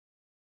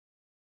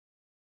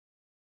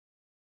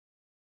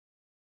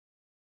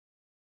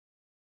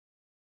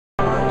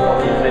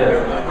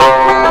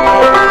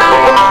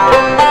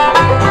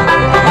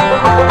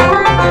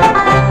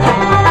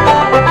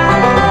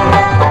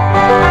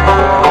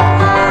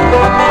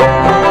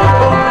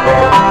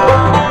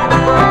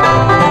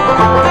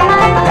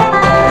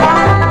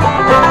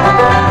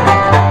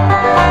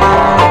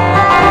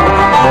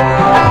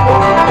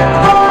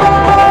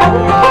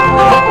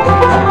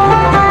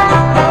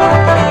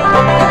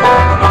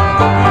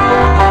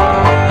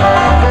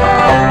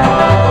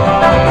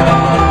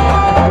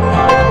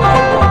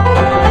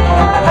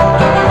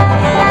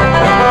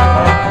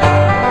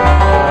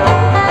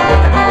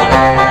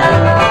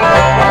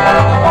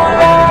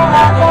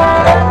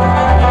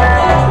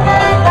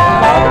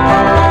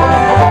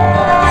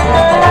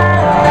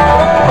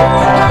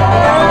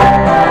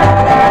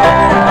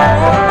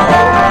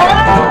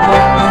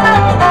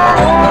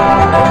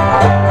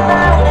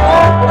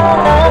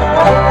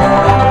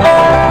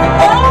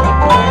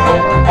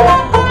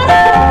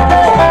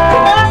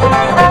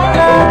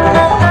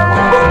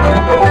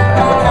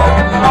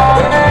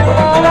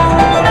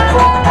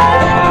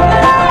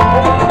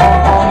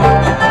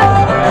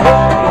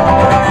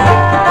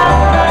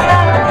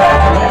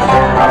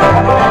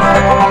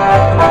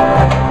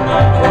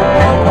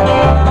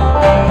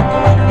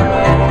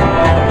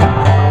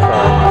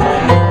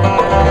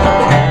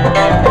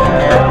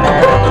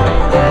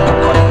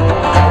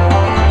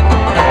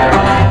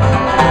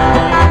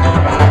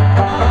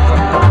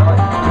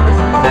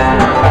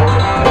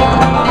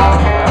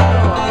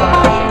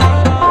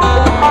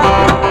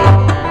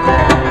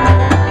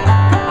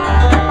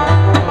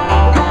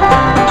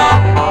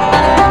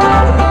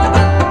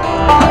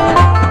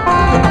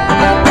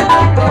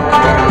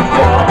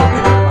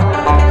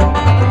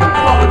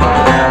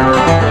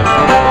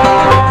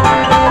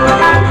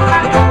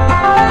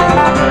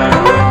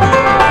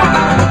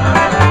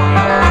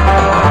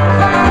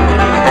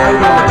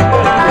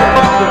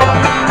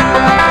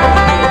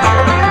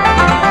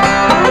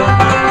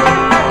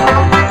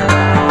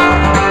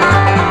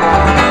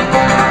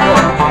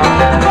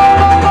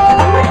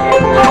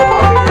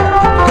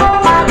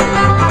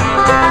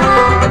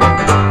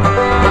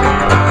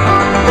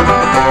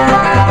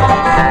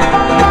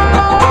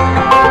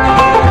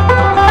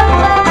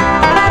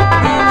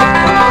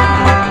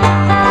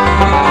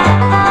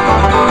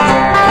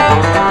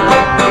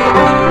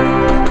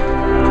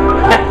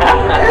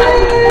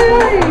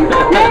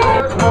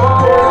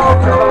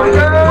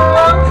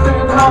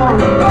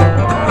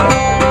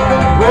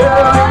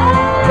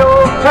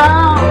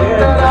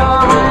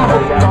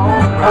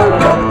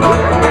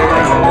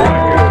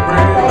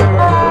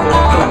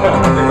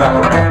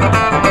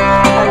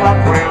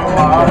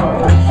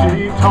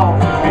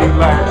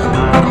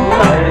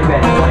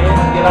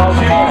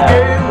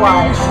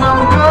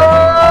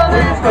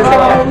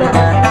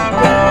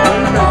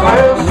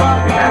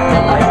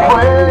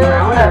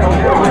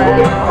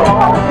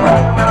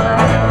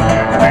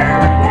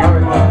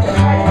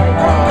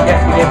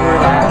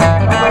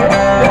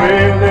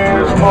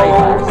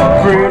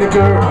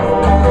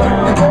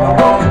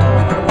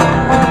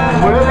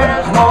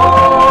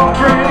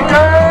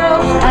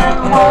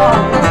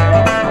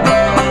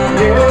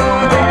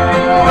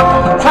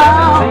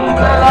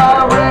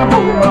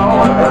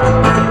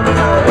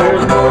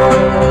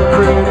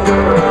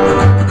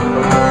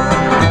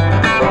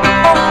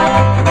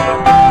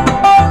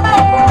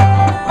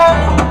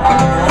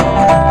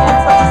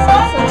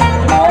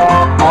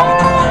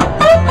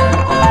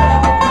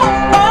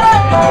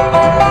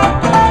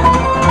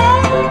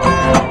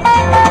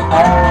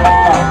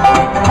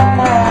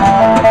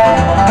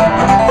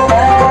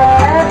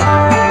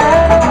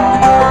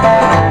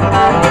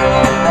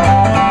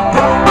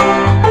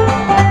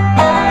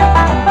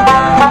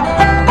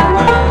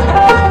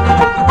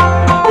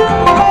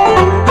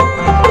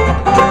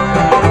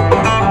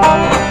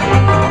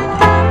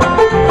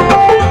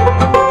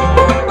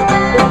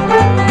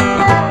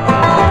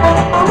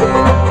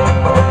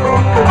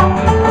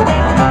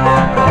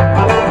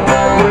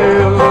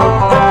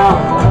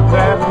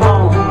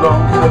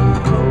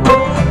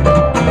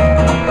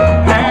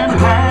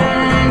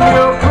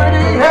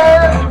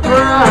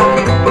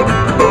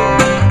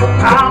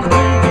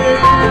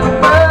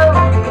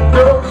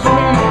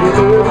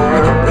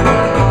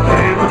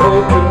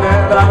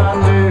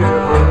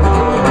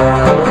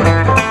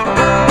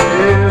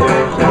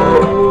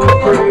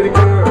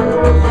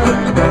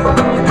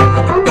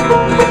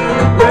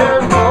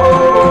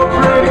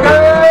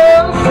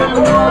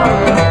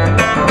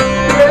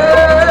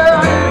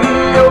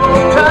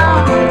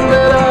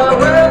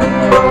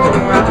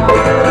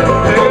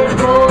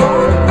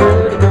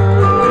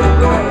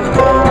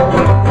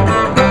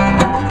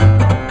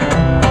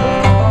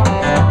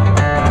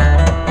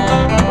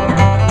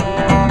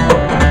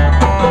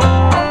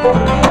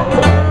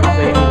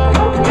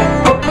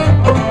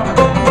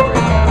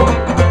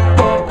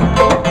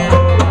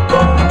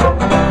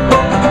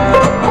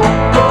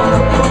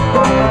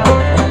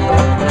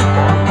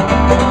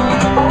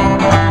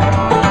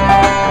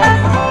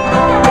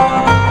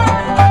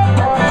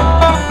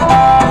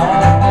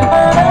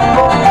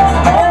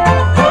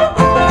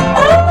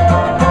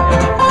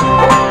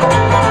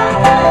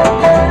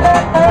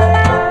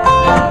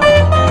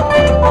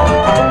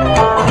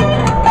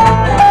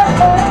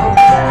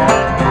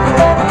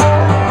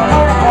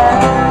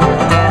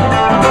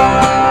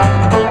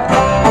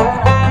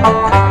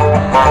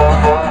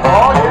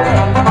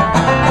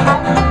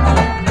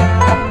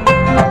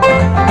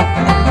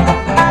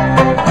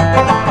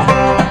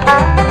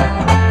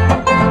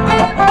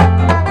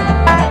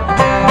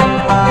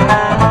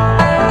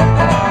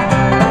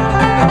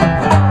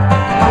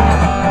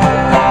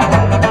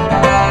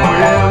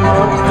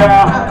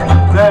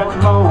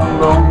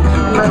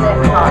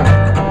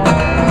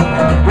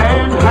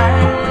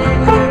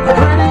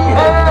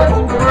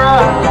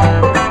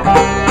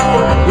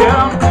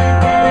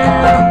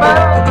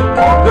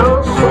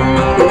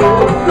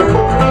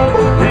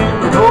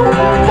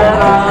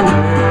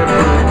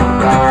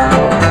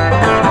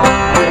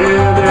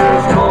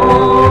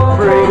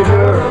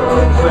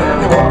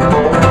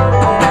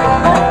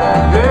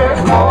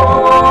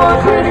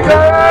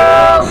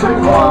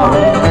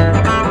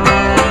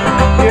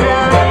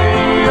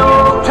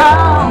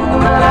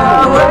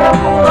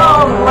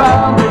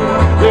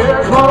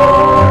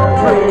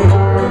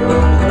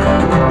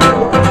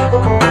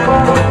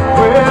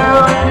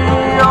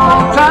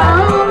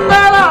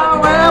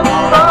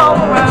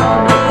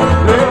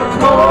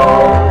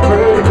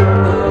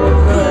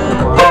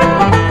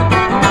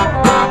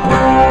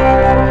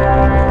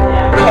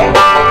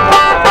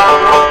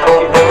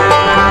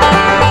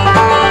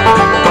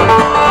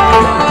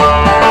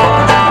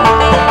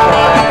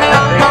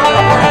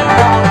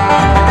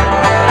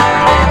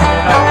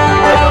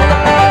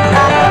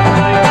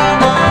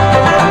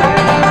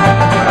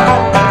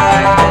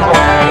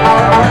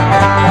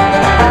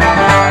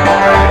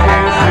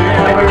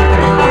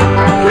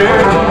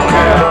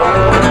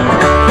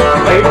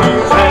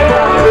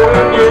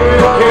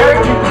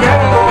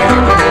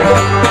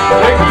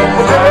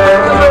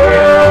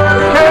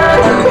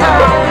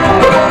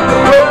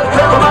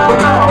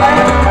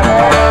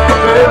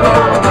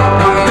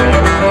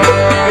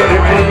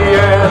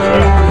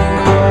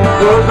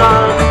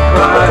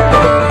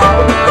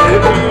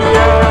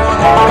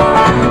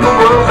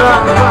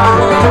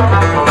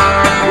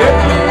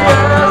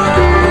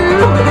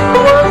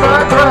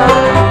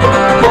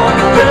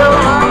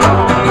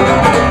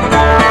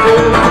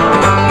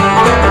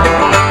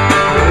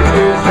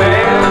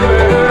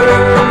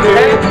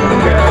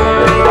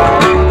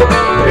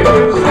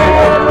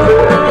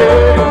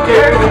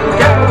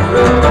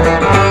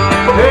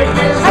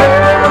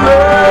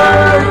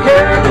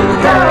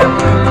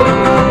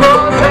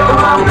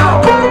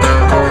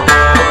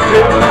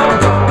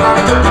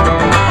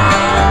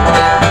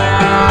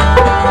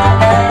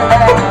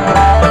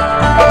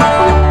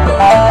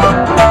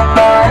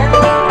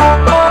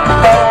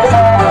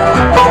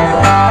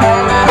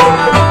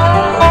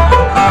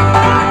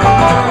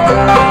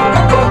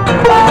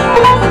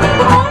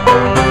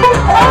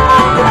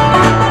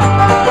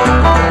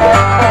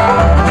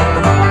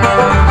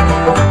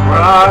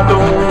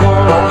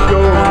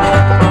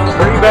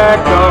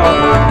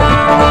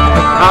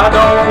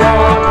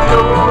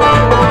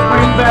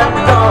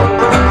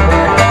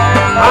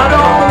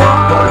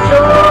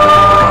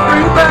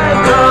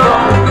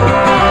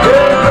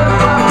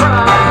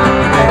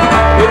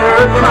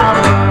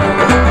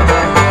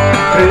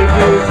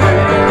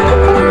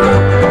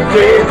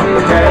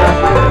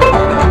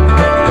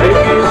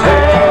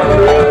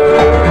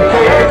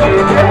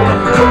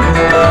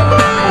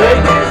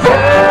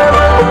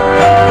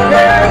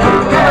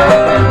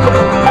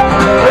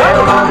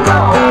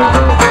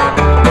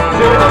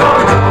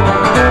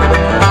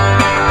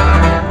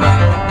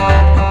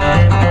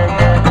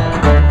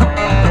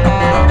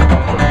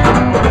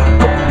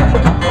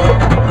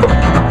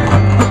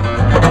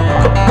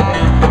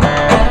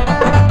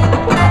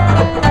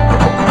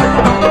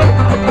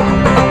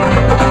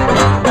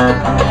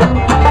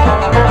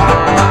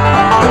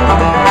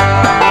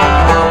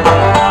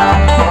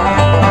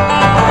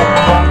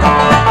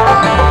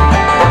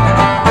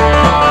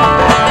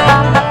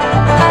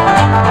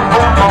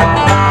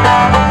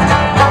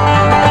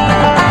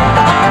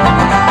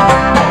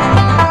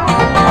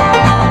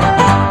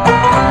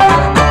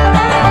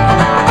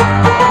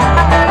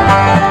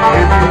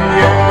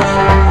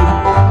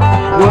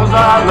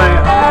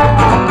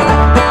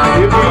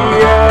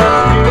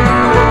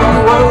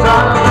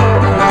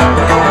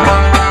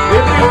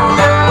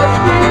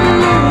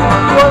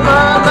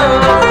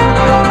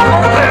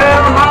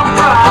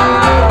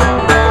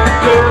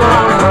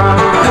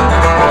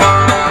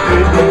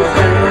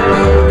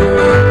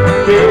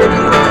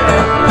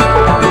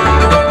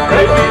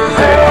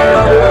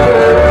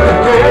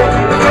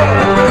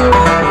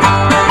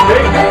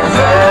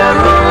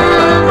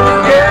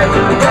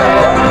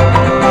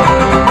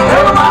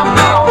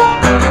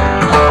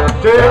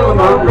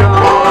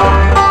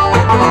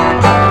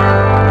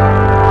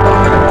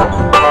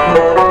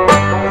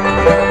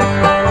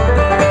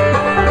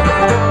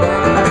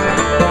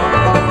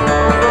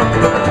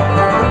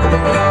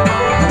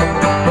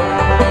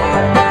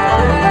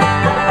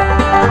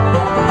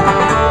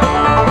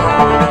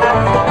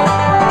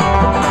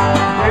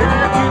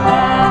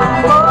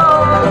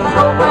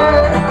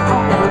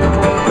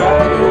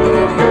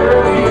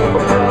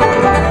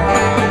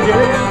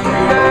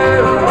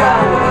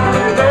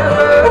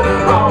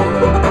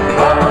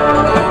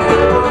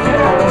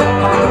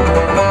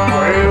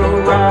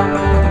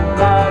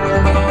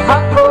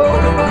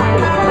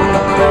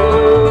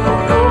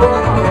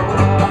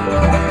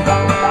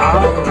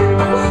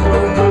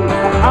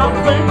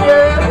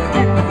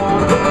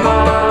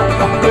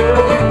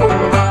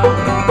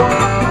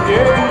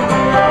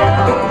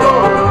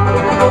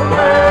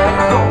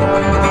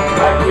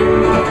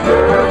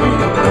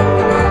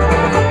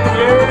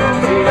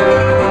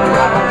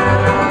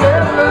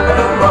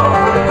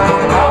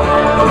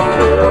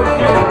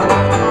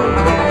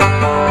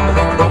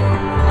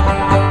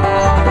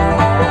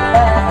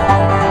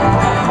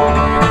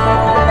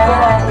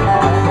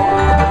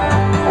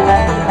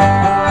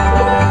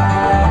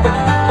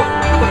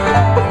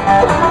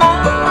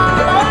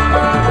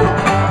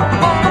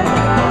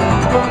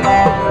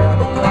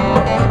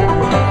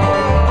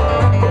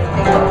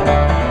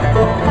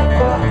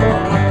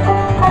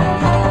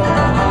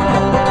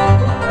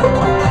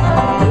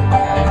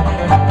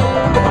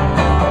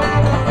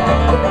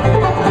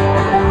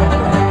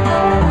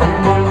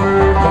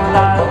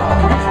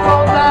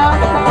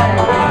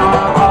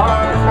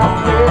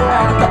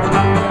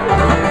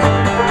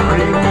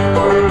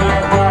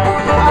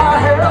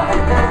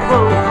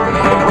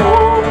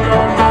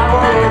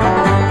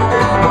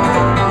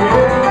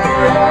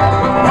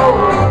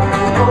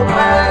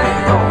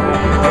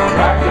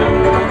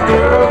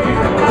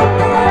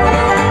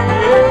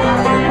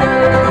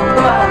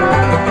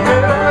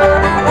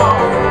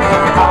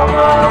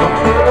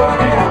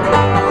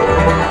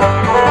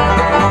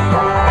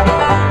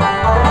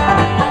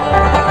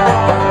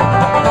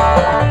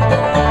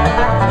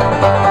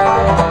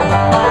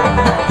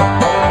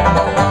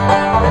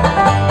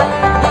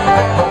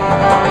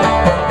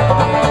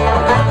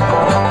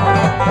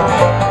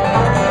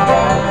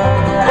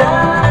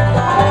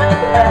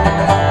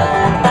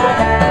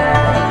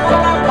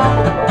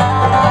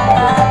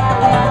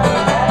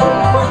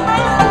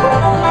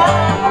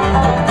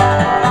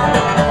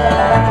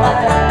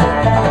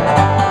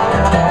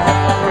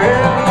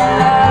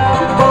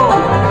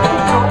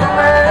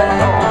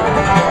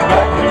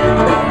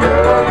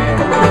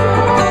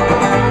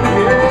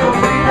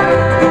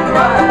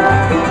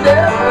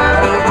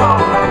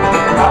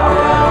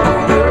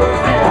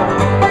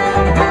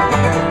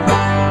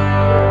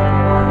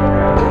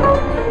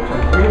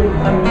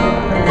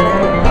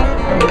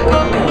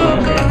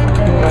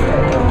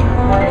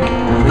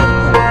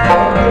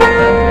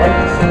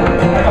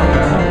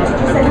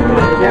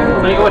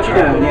Think of what you're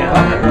doing, yeah.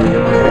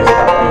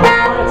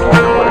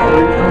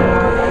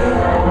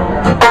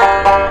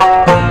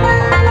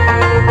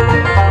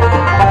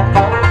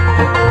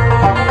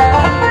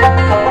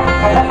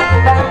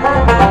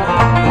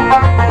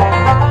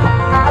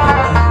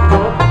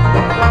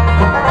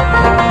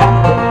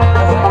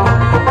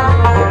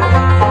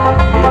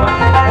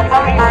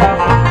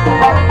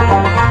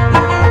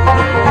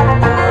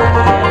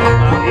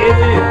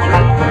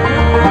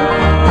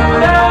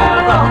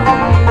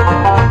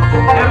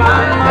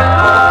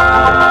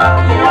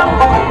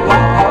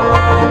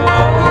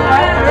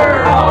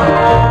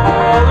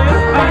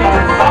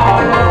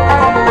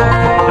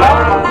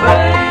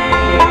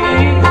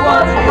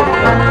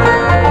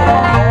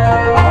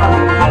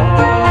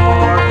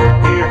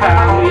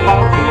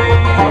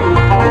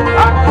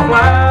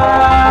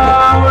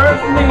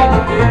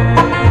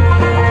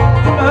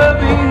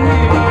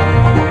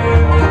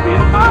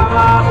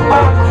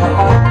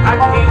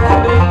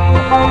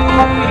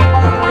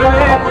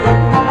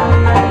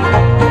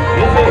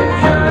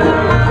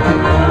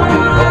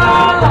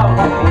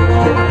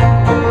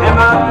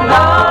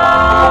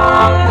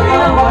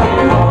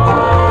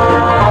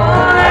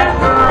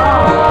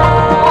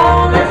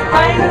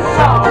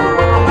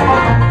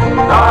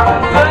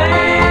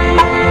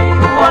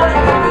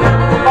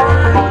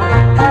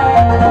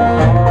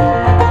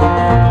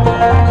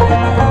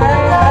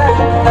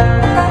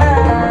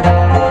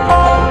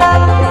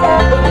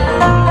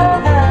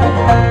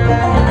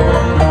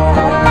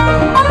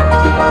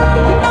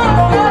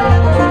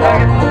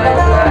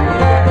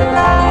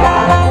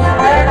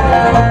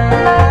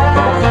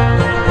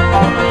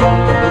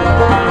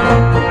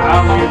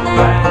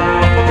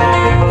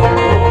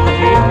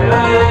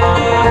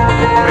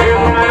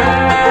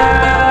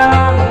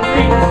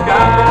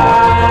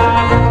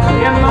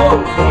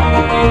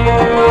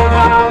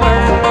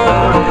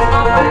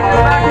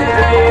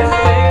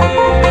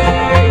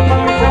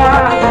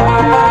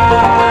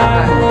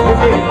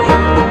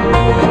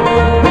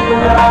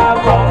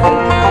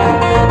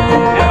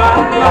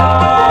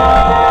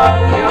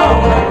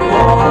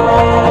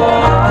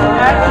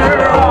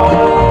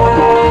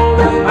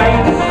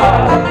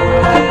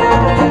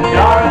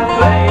 Yeah.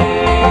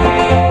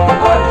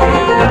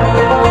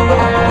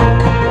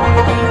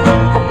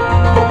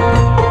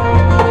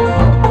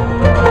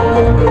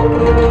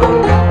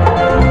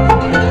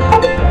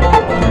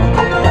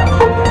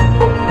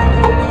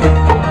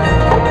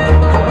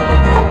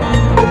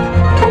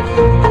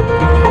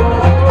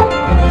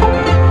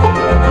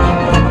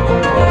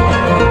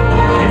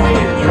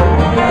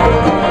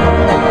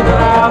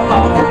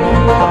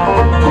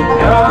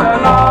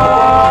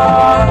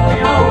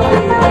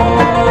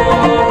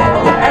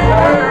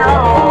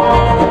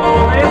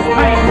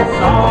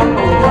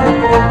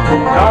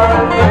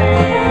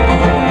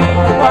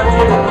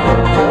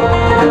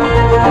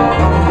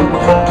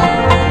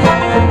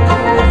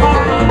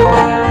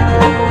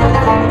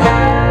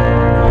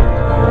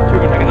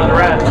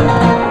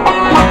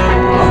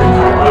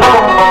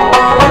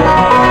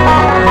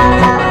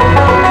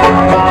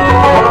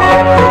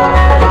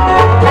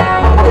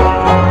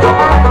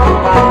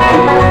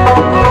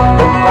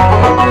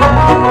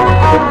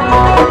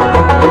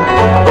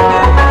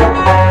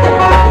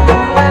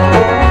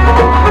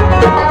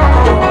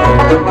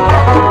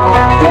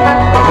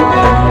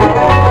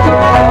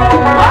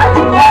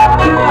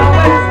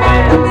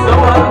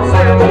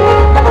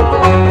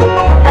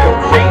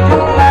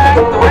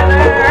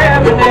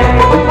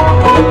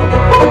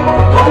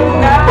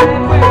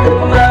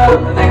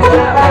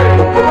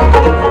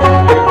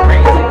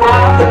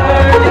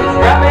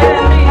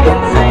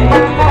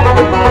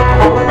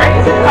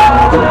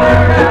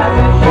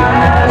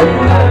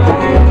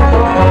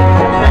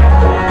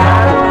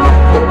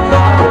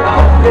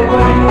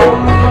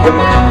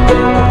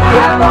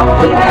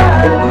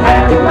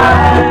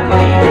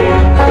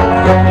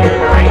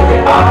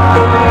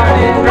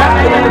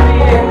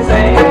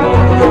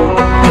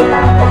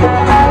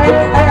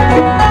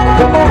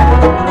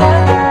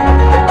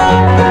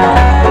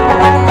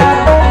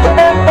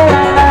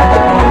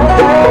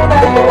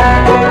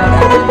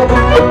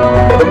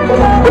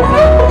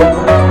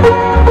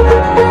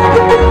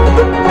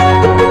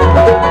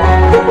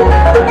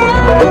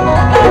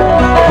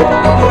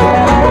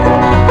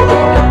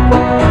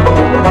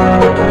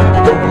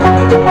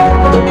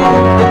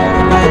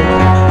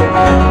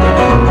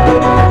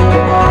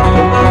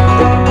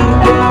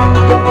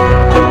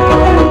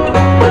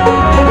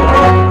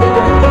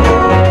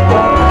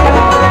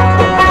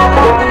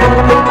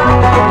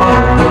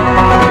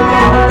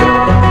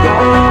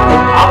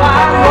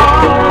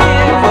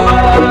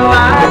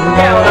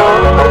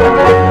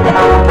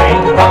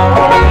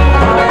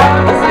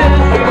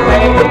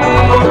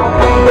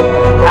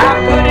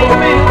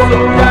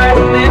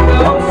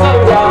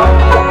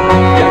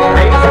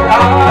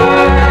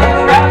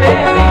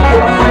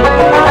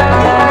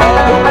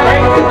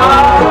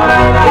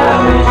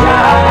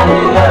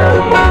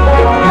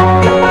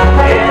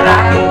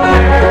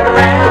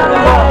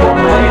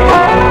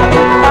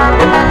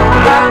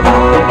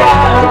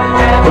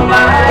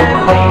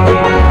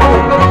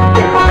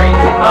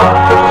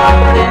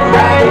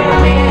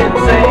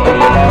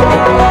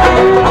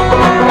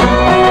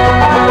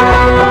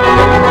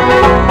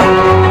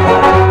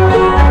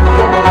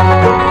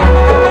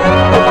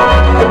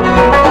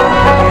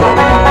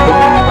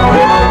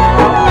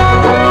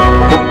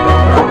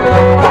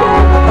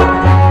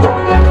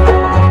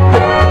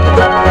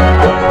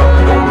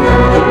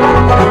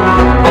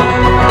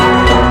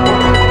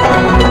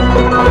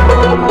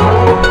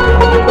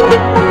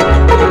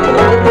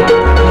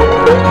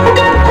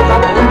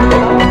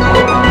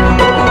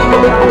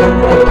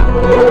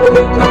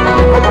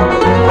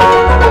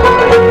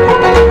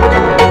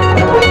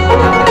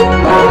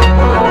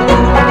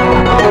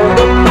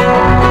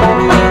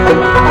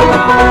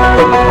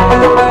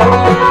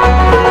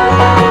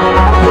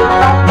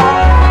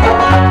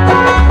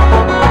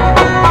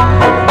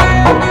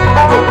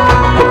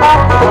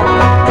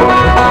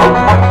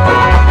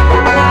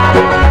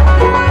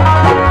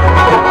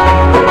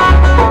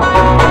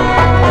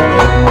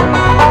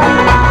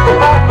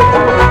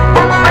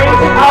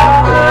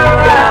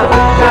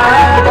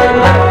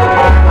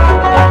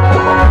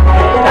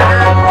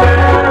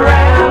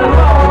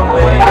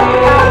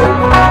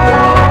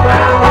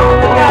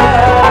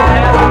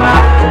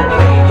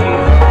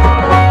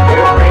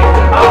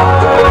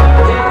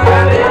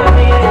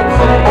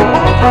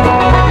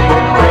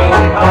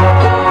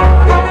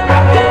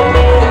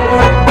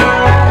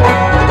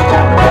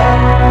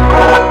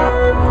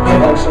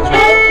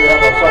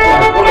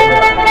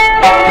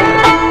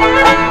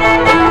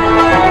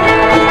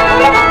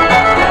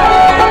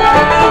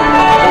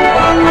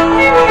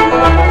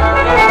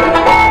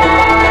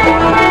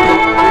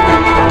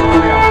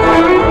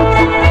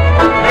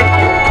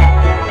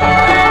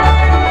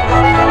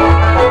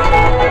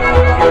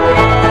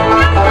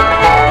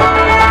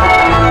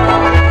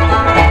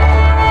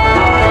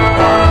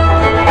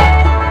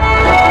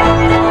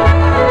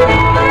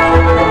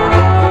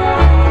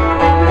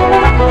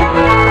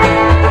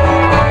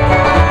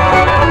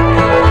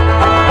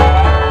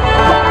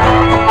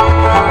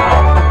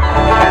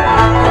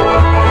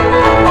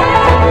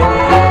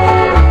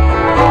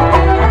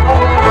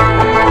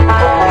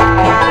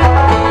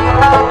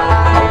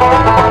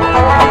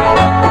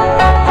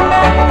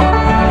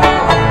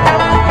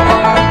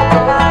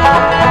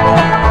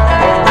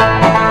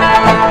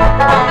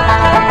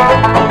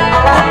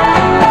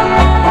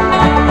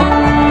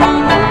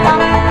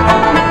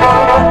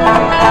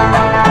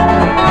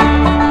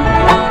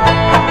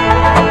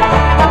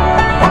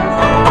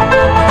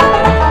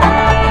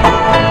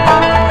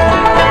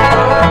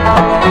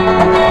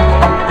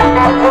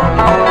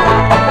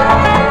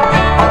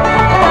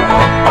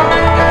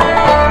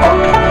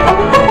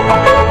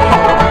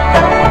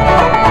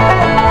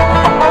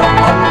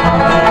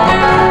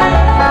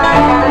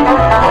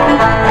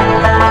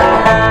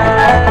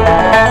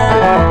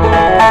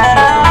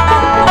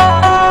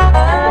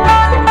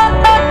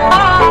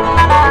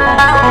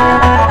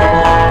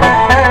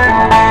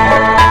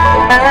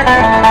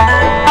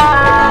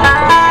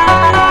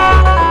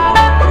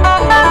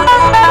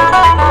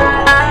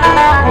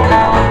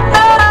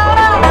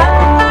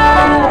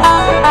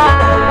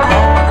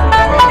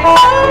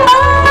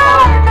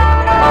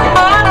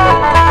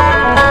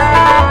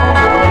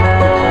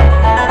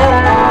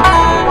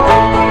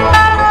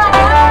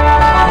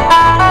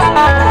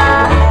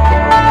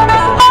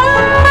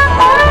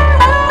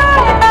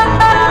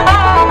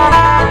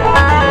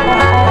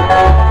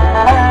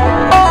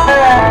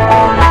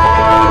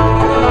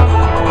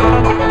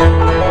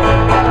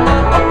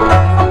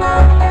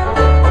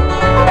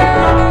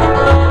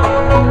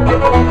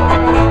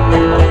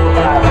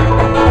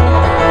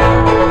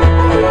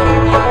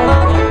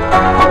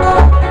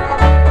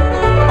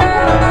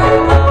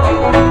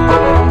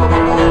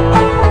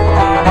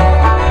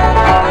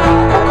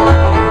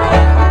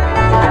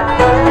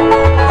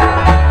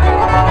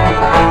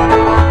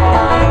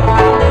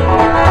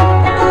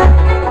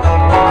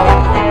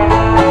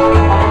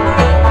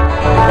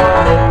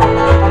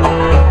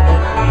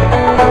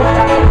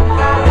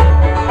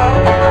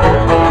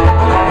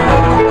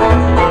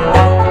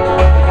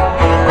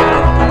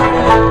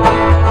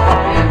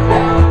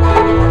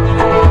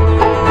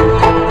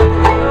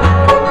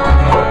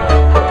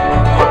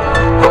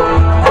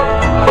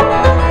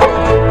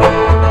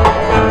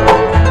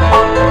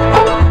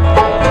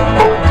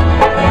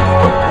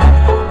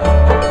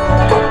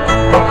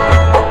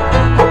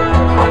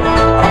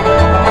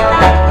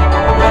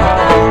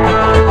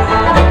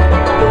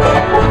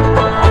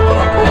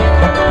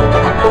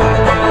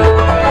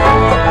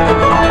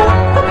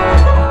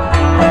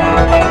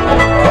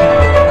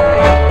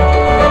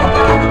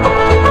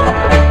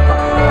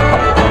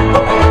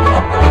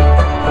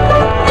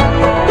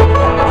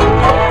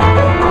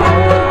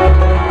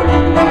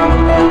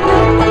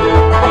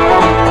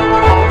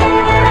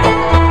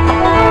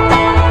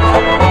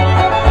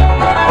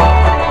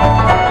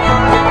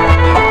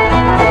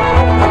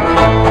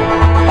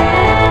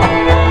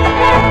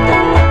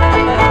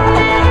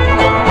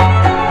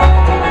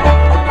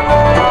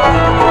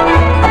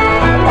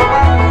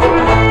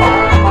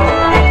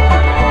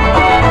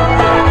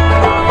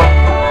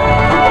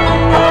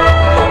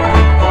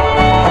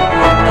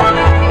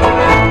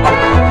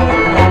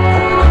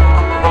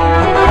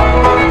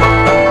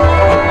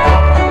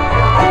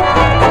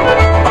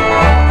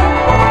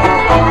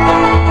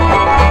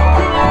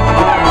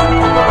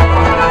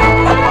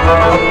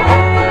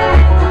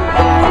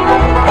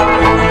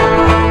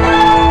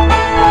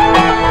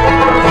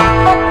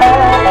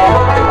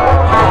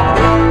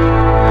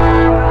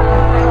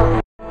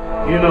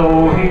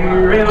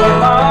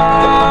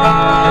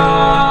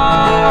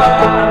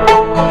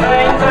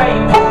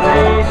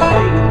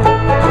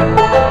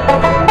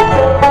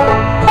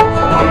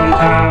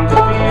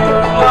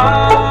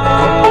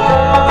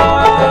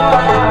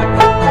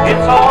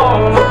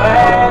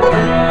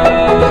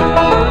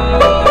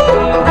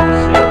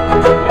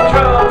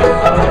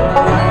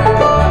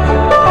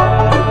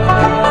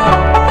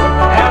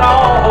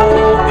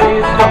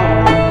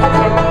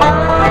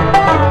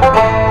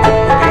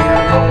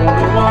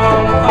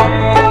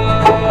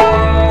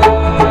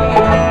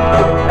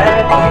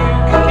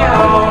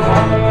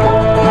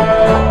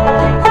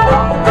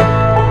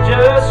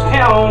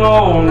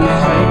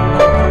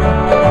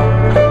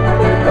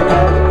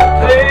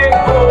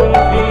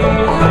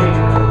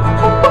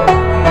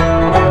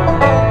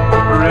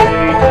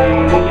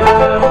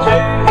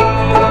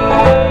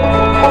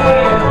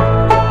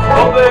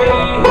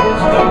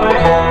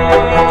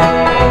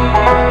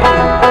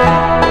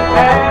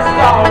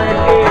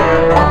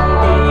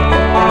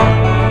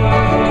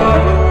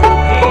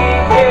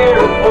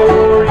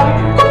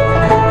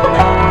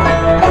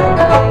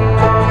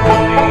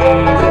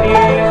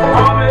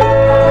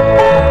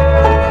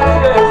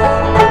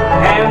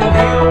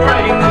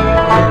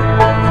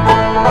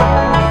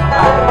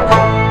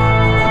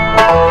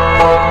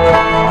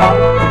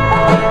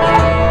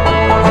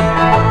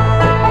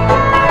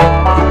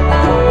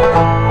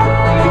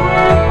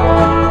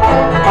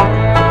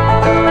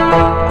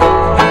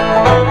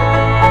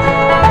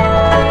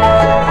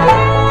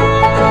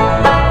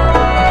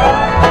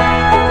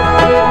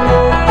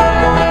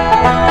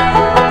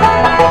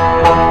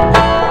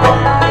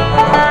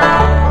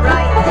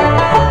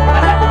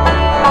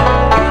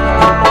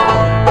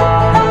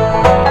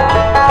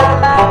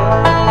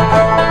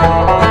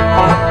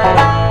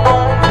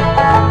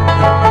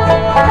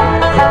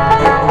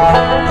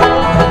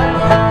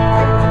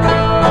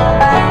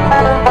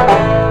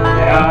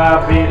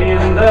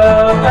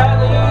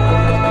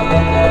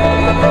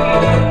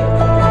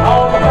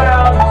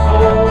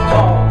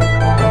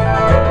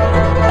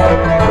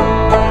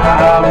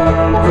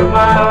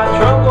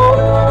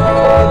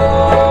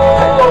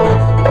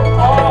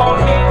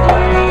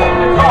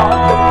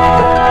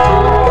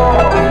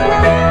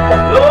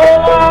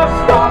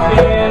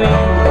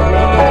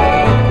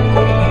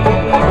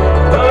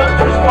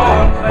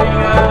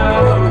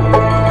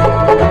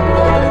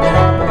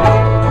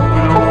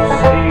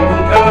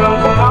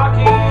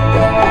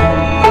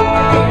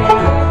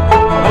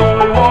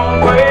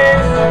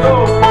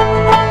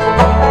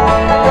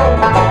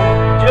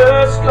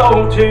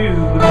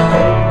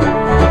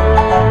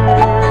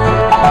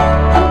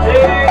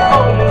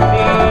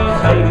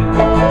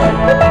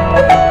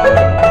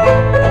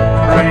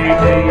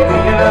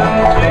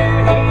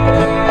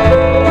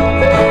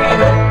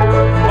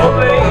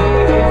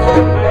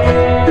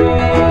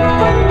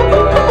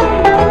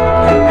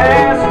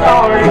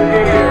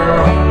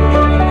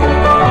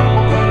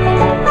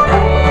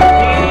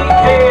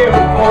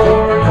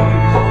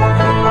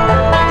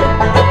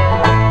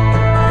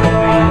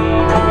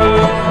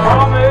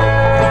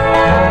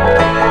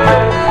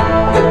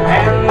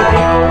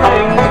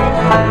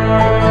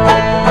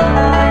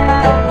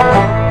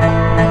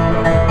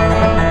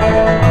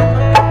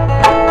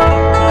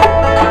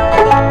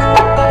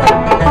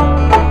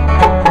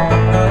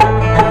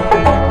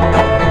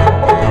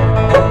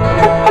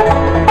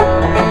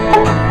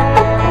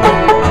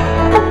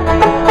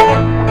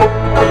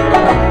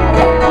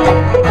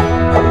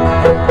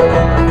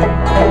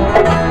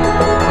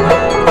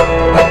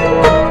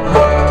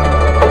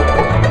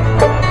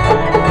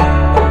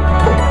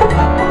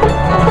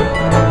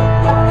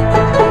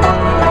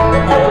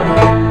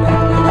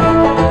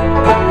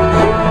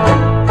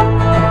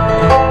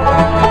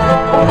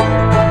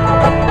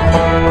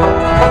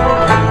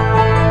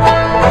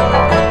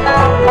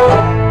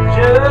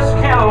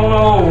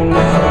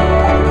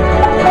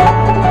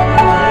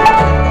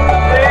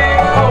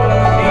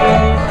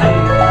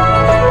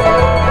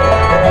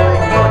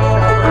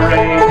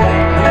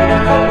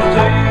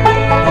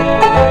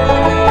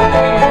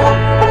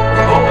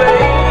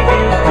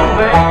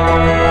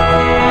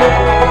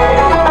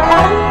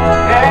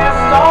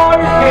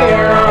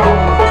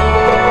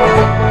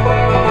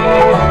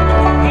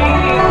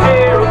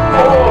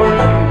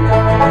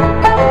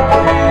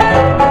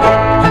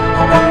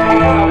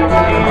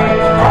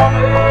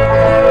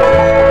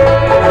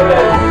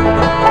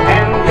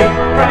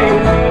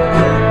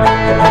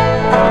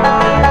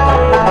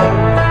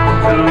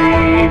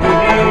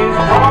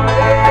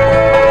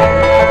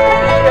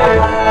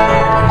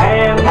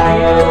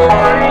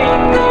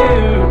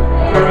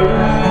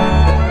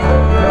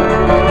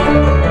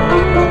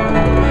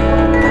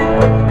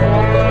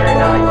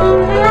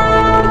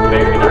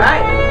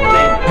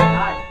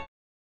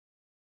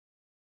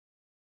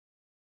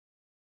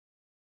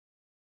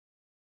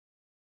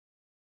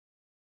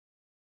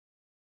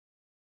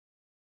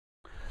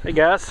 Hey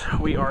guys,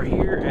 we are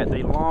here at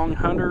the Long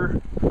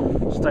Hunter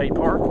State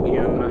Park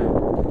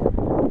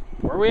in,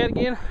 where are we at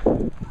again?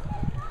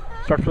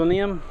 Starts with an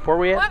M. Where are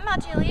we at? What,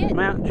 Mount Juliet?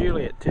 Mount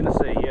Juliet,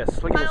 Tennessee,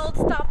 yes. Look at My this. old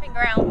stomping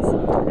grounds.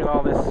 Look at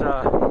all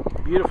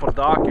this beautiful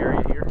dock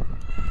area here.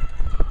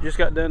 Just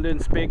got done doing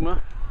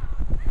SPBGMA.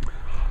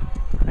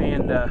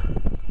 And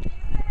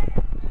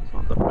it's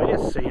not the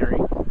best scenery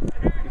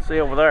you can see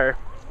over there.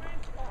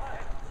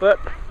 But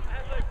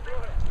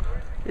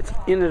it's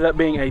ended up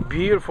being a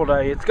beautiful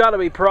day. It's got to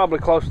be probably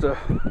close to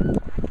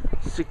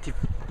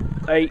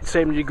 68,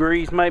 70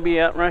 degrees maybe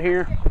out right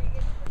here.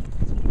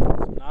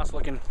 Nice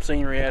looking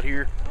scenery out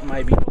here,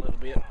 maybe a little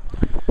bit.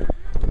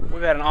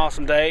 We've had an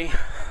awesome day.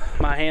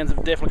 My hands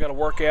have definitely got a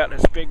workout at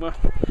SPBGMA,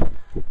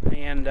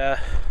 and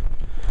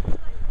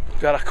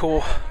got a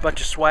cool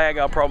bunch of swag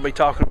I'll probably be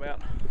talking about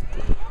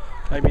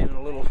maybe in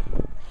a little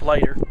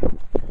later.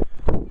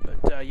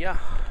 But yeah,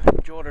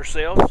 enjoyed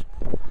ourselves.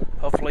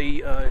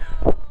 Hopefully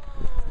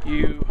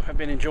you have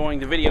been enjoying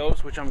the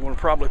videos, which I'm going to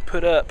probably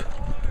put up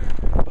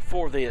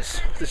before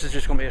this. This is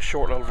just going to be a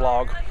short little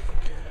vlog.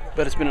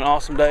 But it's been an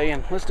awesome day,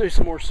 and let's do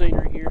some more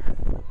scenery here.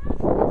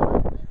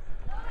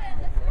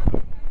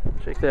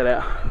 Check that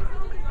out.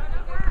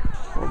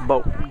 Little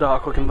boat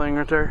dock looking thing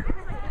right there.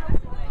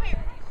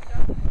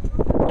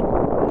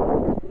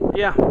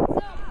 Yeah.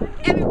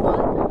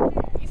 Everyone,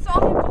 you saw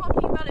him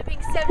talking about it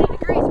being 70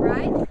 degrees,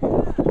 right?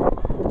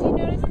 Do you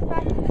notice the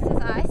fact that this is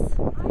ice?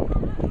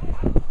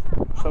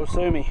 So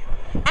sue me.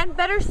 And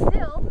better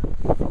still,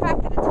 the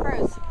fact that it's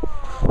froze.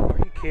 Are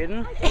you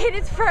kidding? It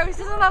is froze.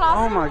 Isn't that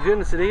awesome? Oh my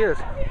goodness, it is.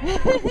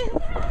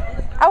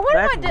 I wonder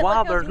That's what did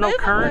wild. like There's no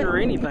current or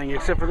anything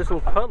except for this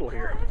little puddle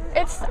here.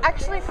 It's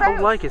actually The froze.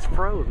 whole lake is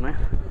froze, man.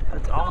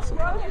 That's awesome.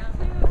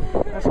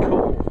 That's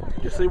cool.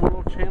 Just see one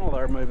little channel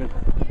there moving.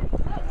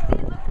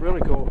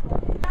 Really cool.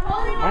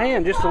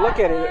 Man, just to look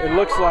at it, it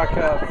looks like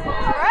Froze.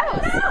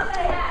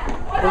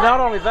 well, not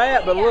only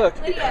that, but look,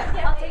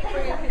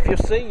 if you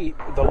see,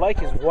 the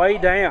lake is way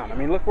down. I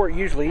mean, look where it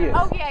usually is.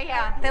 Oh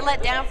yeah. They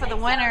let down for the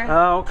winter.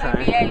 Oh, okay.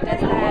 TVA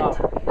does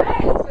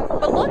that.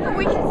 But look,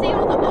 we can see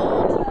all the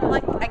old,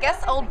 like I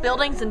guess old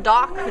buildings and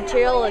dock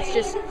material. It's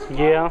just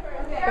Yeah.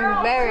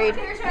 been buried.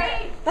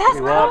 That's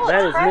Well, cool.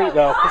 that it's is neat, froze.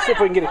 though. Let's see if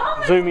we can get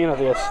a zoom in of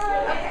this.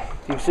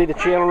 You see the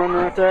channel running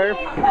right there?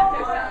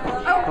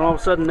 And all of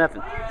a sudden,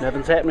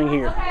 nothing's happening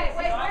here.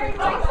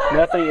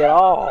 Nothing at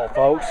all,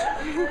 folks.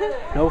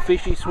 No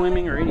fishy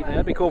swimming or anything.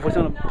 That'd be cool if we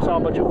saw a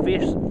bunch of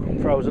fish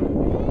frozen.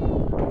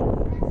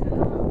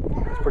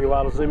 It's pretty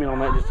wild. I'll zoom in on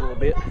that just a little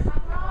bit.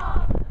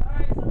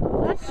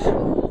 That's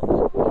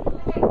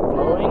cool.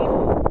 Flowing.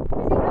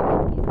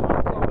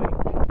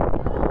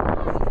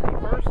 The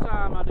first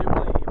time I do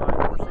believe I've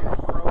ever seen a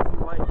frozen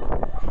lake.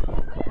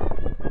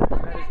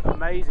 That is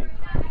amazing.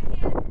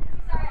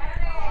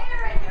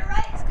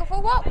 Let's go for a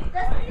walk.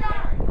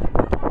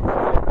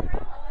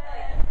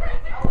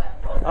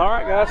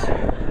 Alright guys,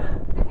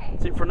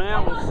 that's it for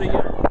now. We'll see you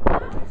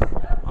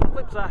on the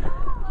flip side.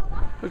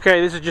 Okay,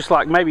 this is just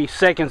like maybe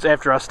seconds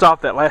after I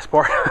stopped that last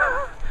part.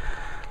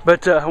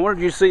 But I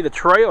wanted you to see the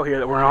trail here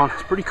that we're on.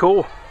 It's pretty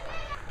cool.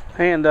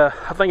 And I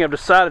think I've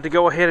decided to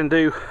go ahead and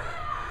do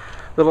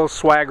the little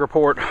swag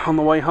report on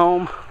the way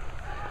home.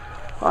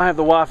 I'll have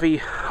the wifey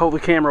hold the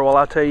camera while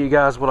I tell you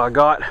guys what I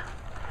got.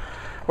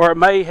 Or it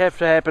may have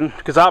to happen,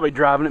 because I'll be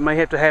driving, it may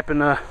have to happen,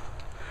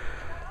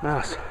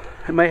 nice.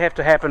 It may have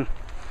to happen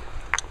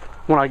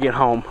when I get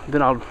home.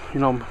 Then I'll,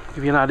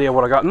 give you an idea of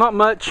what I got. Not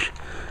much.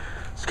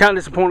 It's kind of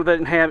disappointed they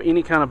didn't have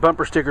any kind of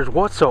bumper stickers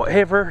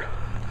whatsoever.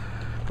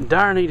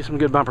 Dire needed some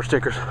good bumper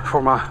stickers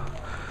for my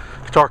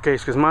guitar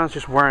case, because mine's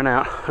just wearing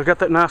out. I've got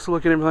that nice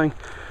look and everything,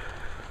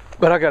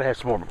 but I gotta have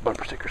some more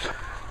bumper stickers.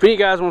 If any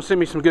guys want to send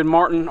me some good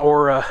Martin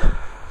or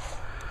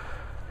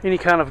any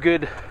kind of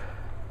good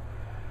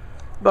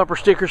bumper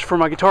stickers for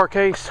my guitar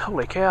case,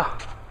 holy cow,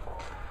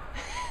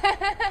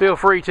 feel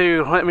free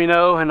to let me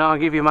know and I'll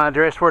give you my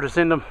address where to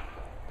send them.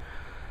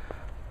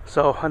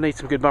 So I need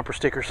some good bumper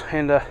stickers,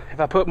 and if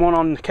I put one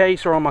on the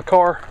case or on my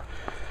car,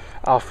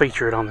 I'll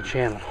feature it on the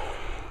channel.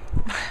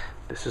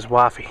 This is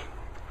Wifey.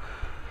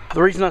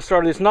 The reason I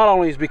started this not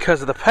only is because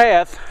of the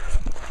path,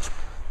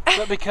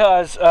 but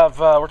because of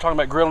we're talking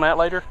about grilling out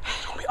later.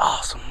 It's gonna be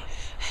awesome.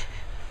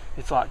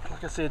 It's like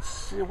I said,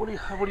 what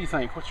do you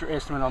think? What's your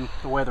estimate on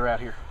the weather out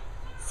here?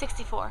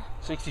 64.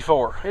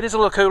 64. It is a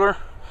little cooler.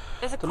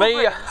 It's a To cool me,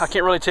 breeze. I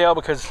can't really tell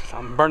because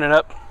I'm burning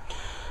up,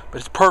 but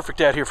it's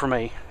perfect out here for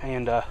me.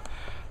 And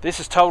this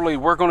is totally,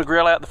 we're going to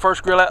grill out the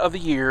first grill out of the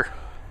year.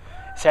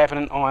 It's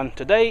happening on,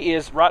 today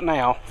is right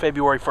now,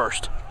 February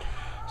 1st.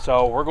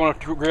 So we're going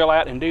to grill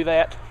out and do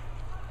that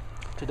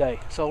today.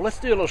 So let's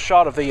do a little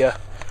shot of the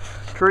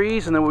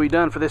trees and then we'll be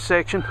done for this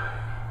section.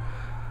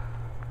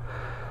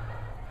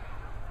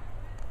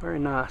 Very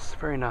nice,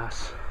 very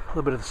nice. A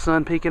little bit of the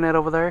sun peeking out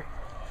over there.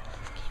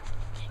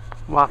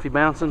 Wifey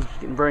bouncing,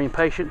 getting very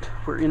impatient.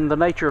 We're in the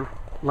nature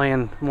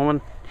land,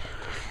 woman.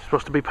 You're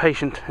supposed to be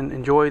patient and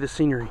enjoy the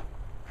scenery.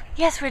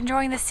 Yes, we're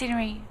enjoying the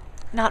scenery,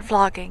 not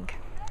vlogging.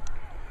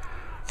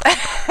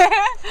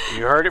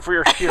 You heard it for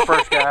your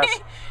first, guys.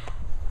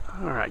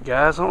 Alright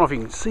guys, I don't know if you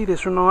can see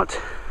this or not,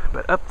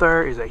 but up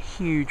there is a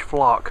huge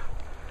flock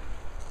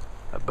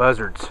of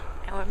buzzards.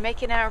 And we're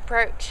making our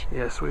approach.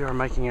 Yes, we are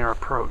making our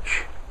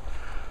approach.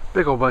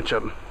 Big old bunch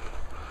of them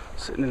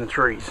sitting in the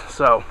trees.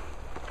 So,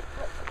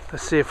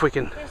 let's see if we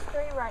can... There's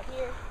 3 right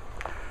here.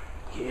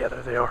 Yeah,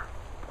 there they are.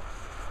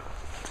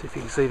 See if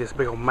you can see this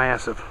big old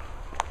mass of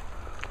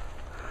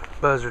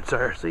buzzards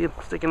there. See them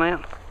sticking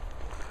out?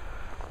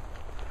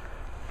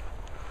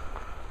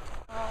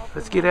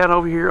 Let's get out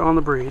over here on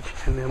the bridge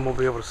and then we'll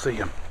be able to see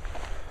them.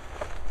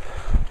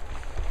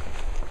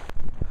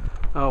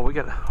 Oh, we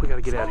gotta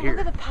get out here.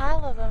 Look at the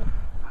pile of them.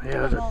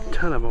 Yeah, there's a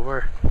ton of them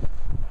over there.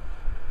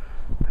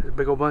 There's a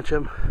big old bunch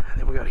of them,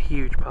 and then we got a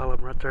huge pile of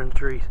them right there in the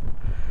trees.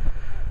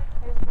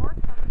 There's more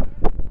coming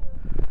in too.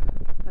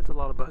 That's a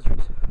lot of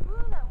buzzards.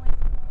 Ooh, that went.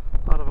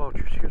 A lot of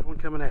vultures. Here's one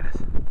coming at us.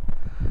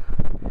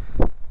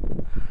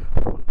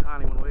 One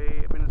tiny one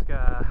way up in the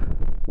sky.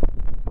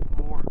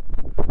 More.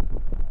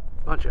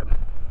 Bunch of them.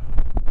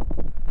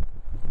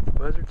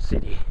 Buzzard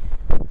City.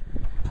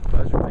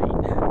 Buzzard Beat.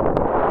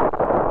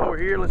 Over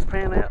here, let's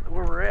pan out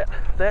where we're at.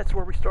 That's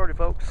where we started,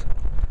 folks.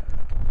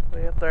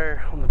 Way out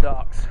there on the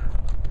docks.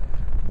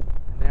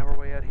 And now we're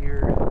way out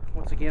here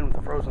once again with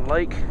the frozen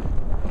lake.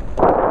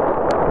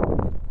 How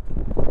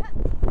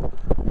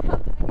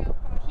did it go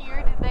from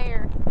here to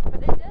there?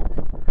 But it doesn't. It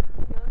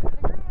goes to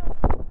the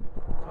ground.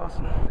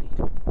 Awesome.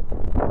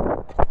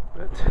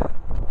 But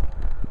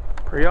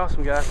pretty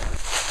awesome, guys.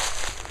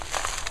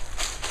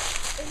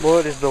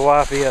 What is the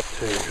wifey up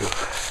to?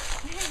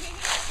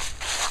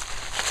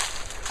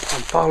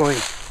 I'm following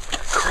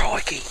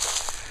Crikey.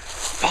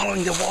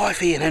 Following the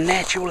wifey in her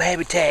natural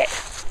habitat.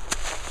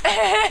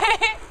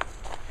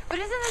 But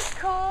isn't this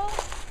cool?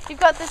 You've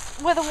got this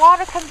where the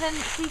water comes in,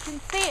 so you can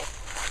see it.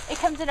 It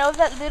comes in over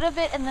that little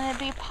bit, and then it'd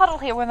be a puddle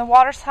here when the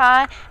water's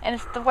high, and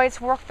it's the way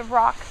it's worked the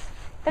rocks.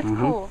 That's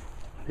cool.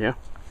 Yeah.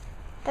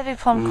 That'd be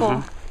plumb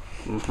cool.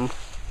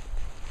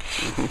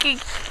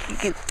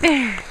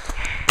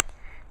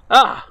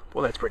 Ah,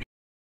 well, that's pretty.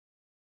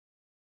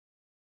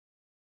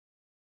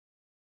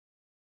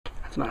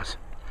 That's nice.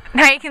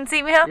 Now you can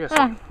see me, huh? Yes.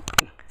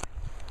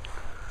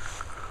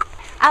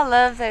 I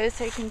love those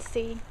so you can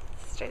see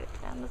straight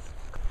up down this.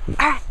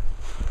 Alright.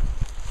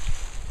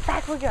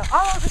 Back we go.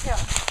 All over the hill.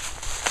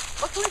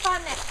 What can we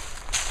find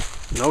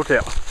next? No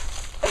telling.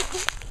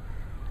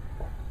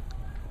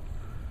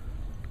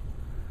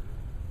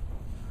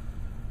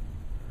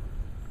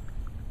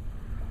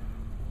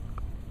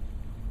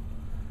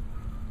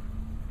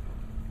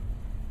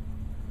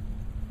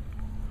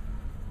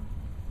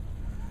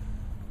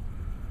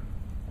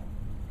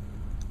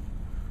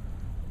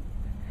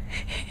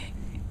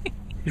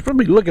 He's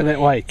probably looking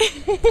that way.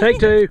 Take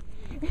 2.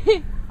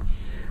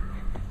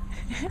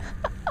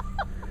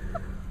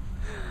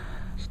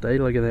 Stay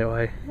looking that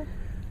way.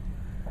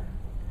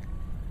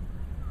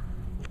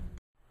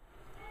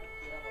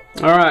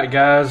 Alright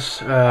guys,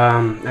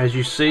 as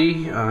you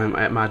see, I'm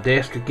at my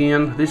desk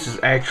again. This is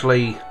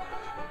actually,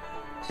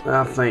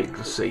 I think,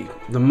 let's see,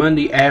 the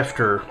Monday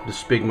after the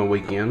SPBGMA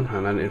weekend,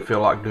 and I didn't feel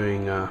like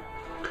doing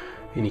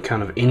any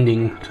kind of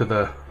ending to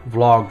the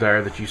vlog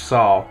there that you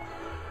saw.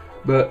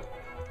 But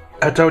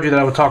I told you that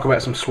I would talk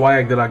about some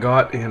swag that I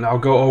got, and I'll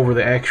go over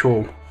the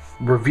actual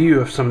review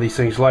of some of these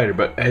things later.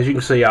 But as you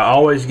can see, I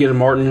always get a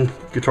Martin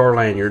guitar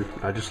lanyard.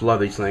 I just love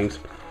these things.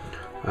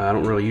 I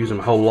don't really use them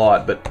a whole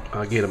lot, but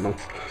I get them.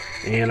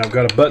 And I've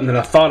got a button that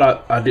I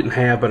thought I didn't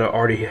have, but I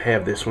already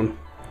have this one.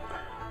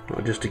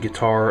 Just a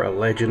guitar, a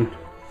Legend.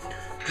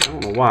 I don't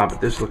know why, but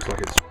this looks like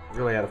it's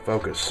really out of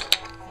focus.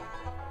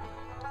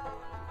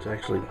 It's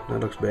actually, that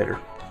looks better.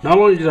 Not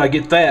only did I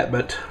get that,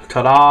 but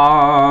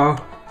ta-da!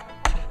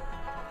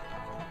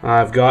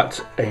 I've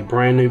got a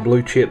brand new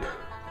blue chip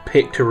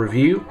pick to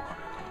review.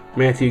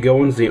 Matthew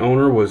Goins, the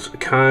owner, was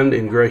kind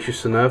and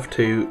gracious enough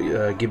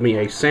to give me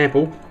a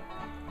sample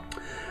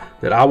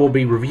that I will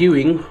be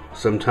reviewing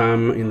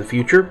sometime in the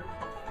future.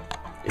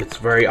 It's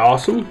very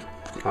awesome,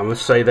 I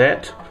must say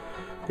that.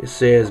 It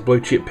says blue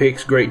chip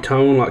picks, great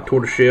tone like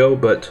tortoiseshell,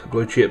 but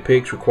blue chip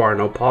picks require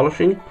no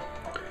polishing.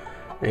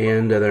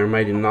 And they're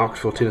made in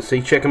Knoxville,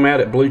 Tennessee. Check them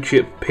out at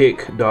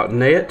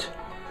bluechippick.net.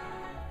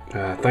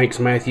 Thanks,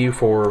 Matthew,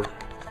 for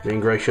being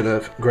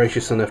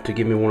gracious enough to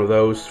give me one of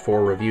those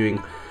for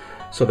reviewing,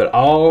 so that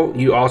all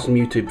you awesome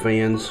YouTube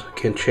fans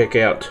can check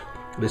out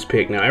this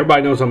pick. Now,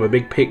 everybody knows I'm a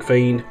big pick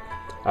fiend.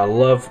 I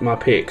love my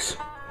picks,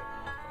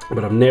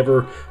 but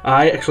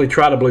I actually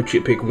tried a blue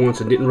chip pick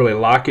once and didn't really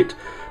like it,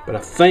 but I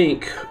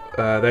think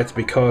that's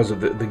because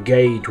of the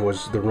gauge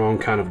was the wrong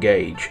kind of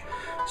gauge.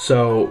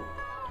 So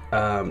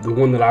the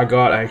one that I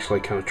got, I actually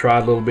kind of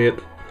tried a little bit,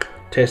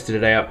 tested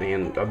it out,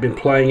 and I've been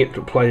playing it.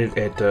 Played it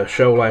at a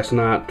show last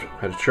night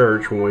at a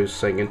church when we was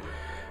singing,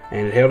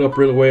 and it held up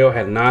really well,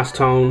 had a nice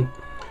tone.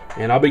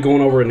 And I'll be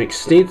going over an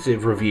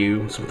extensive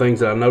review, some things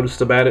that I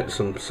noticed about it,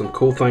 some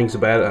cool things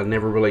about it I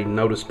never really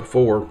noticed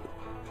before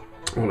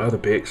on other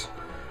picks.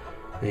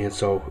 And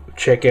so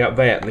check out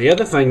that. The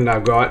other thing that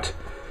I've got,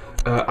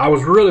 I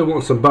was really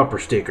wanting some bumper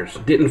stickers.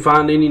 Didn't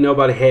find any.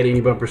 Nobody had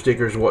any bumper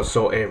stickers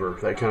whatsoever.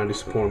 That kind of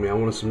disappointed me. I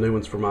wanted some new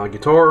ones for my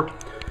guitar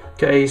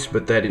case,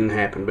 but that didn't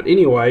happen. But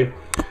anyway,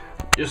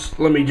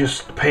 let me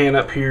just pan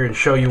up here and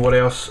show you what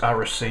else I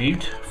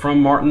received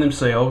from Martin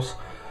themselves.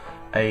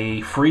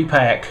 A free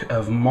pack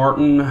of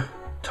Martin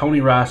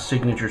Tony Rice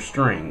signature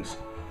strings.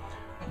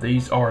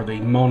 These are the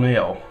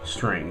Monel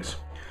strings.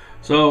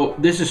 So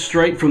this is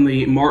straight from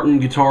the Martin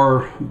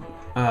guitar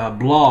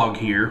blog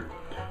here,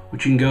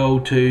 which you can go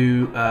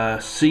to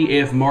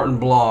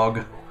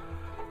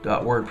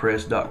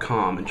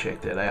cfmartinblog.wordpress.com and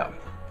check that out.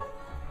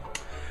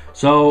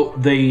 So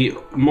the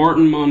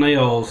Martin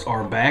Monels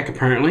are back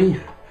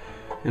apparently,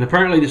 and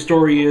apparently the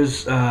story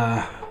is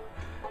I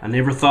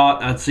never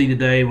thought I'd see the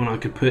day when I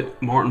could put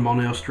Martin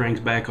Monel strings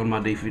back on my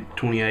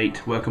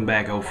D28. Welcome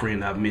back, old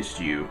friend, I've missed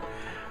you.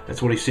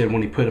 That's what he said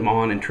when he put them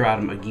on and tried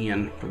them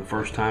again for the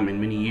first time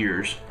in many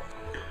years.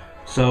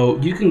 So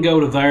you can go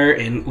to there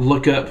and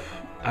look up,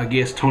 I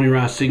guess, Tony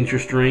Rice signature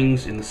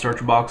strings in the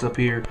search box up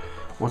here.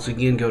 Once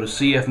again, go to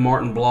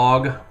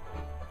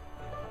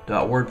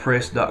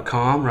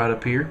cfmartinblog.wordpress.com right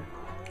up here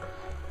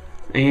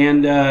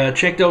and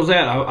check those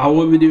out. I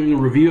will be doing a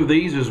review of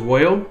these as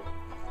well.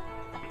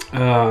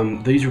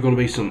 These are going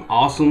to be some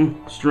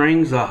awesome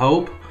strings, I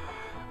hope.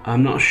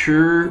 I'm not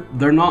sure.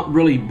 They're not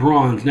really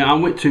bronze. Now, I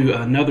went to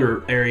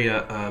another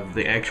area of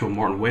the actual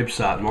Martin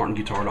website,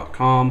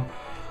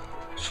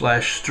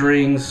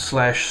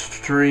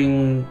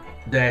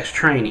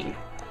 martinguitar.com/strings/string-training.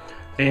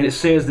 And it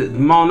says that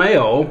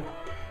Monel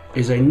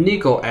is a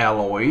nickel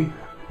alloy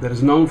that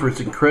is known for its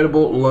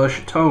incredible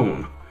lush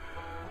tone.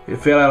 It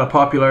fell out of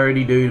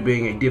popularity due to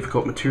being a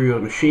difficult material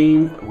to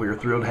machine. We are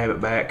thrilled to have it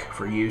back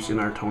for use in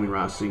our Tony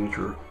Rice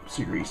signature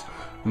series.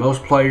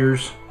 Most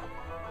players,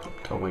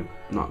 totally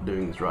not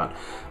doing this right.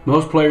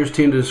 Most players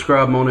tend to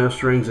describe Monel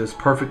strings as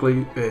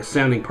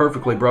sounding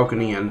perfectly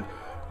broken in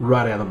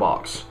right out of the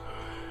box.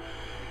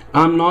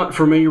 I'm not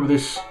familiar with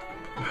this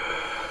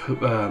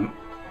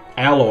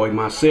alloy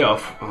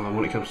myself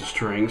when it comes to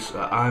strings.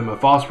 I'm a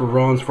phosphor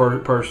bronze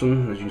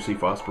person. As you see,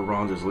 phosphor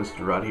bronze is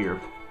listed right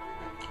here.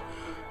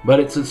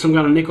 But it's some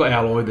kind of nickel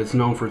alloy that's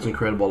known for its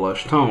incredible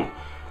lush tone.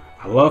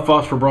 I love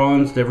phosphor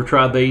bronze. Never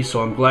tried these,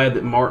 so I'm glad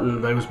that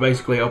Martin, they was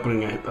basically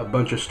opening a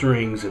bunch of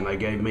strings and they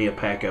gave me a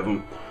pack of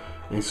them.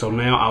 And so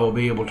now I will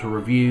be able to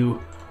review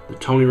the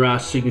Tony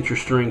Rice signature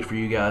strings for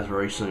you guys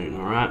very soon.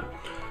 Alright?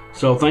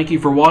 So thank you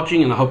for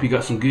watching, and I hope you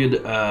got some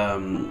good, I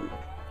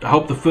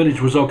hope the footage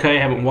was okay.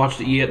 I haven't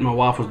watched it yet. My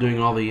wife was doing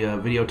all the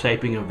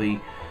videotaping of the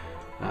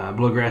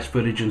Bluegrass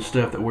footage and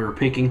stuff that we were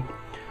picking.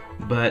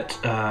 But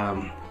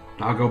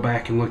I'll go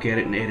back and look at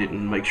it and edit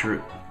and make sure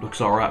it looks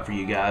alright for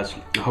you guys.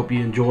 I hope you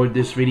enjoyed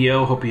this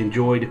video. Hope you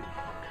enjoyed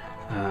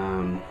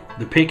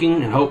the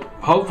picking, and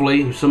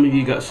hopefully some of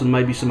you got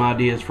maybe some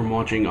ideas from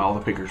watching all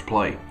the pickers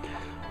play.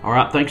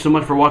 Alright, thanks so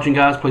much for watching,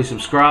 guys. Please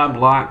subscribe,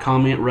 like,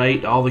 comment,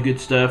 rate, all the good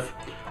stuff,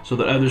 so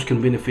that others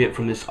can benefit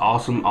from this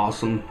awesome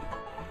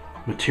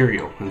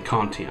material and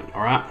content.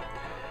 Alright,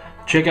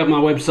 check out my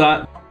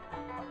website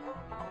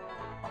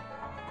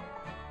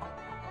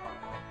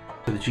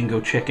so that you can go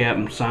check out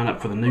and sign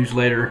up for the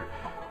newsletter,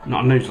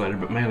 not newsletter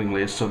but mailing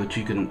list, so that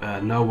you can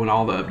know when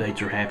all the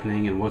updates are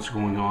happening and what's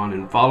going on,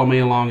 and follow me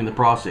along in the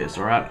process.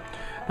 Alright,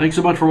 thanks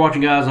so much for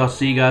watching, guys. I'll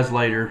see you guys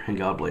later, and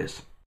God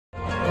bless.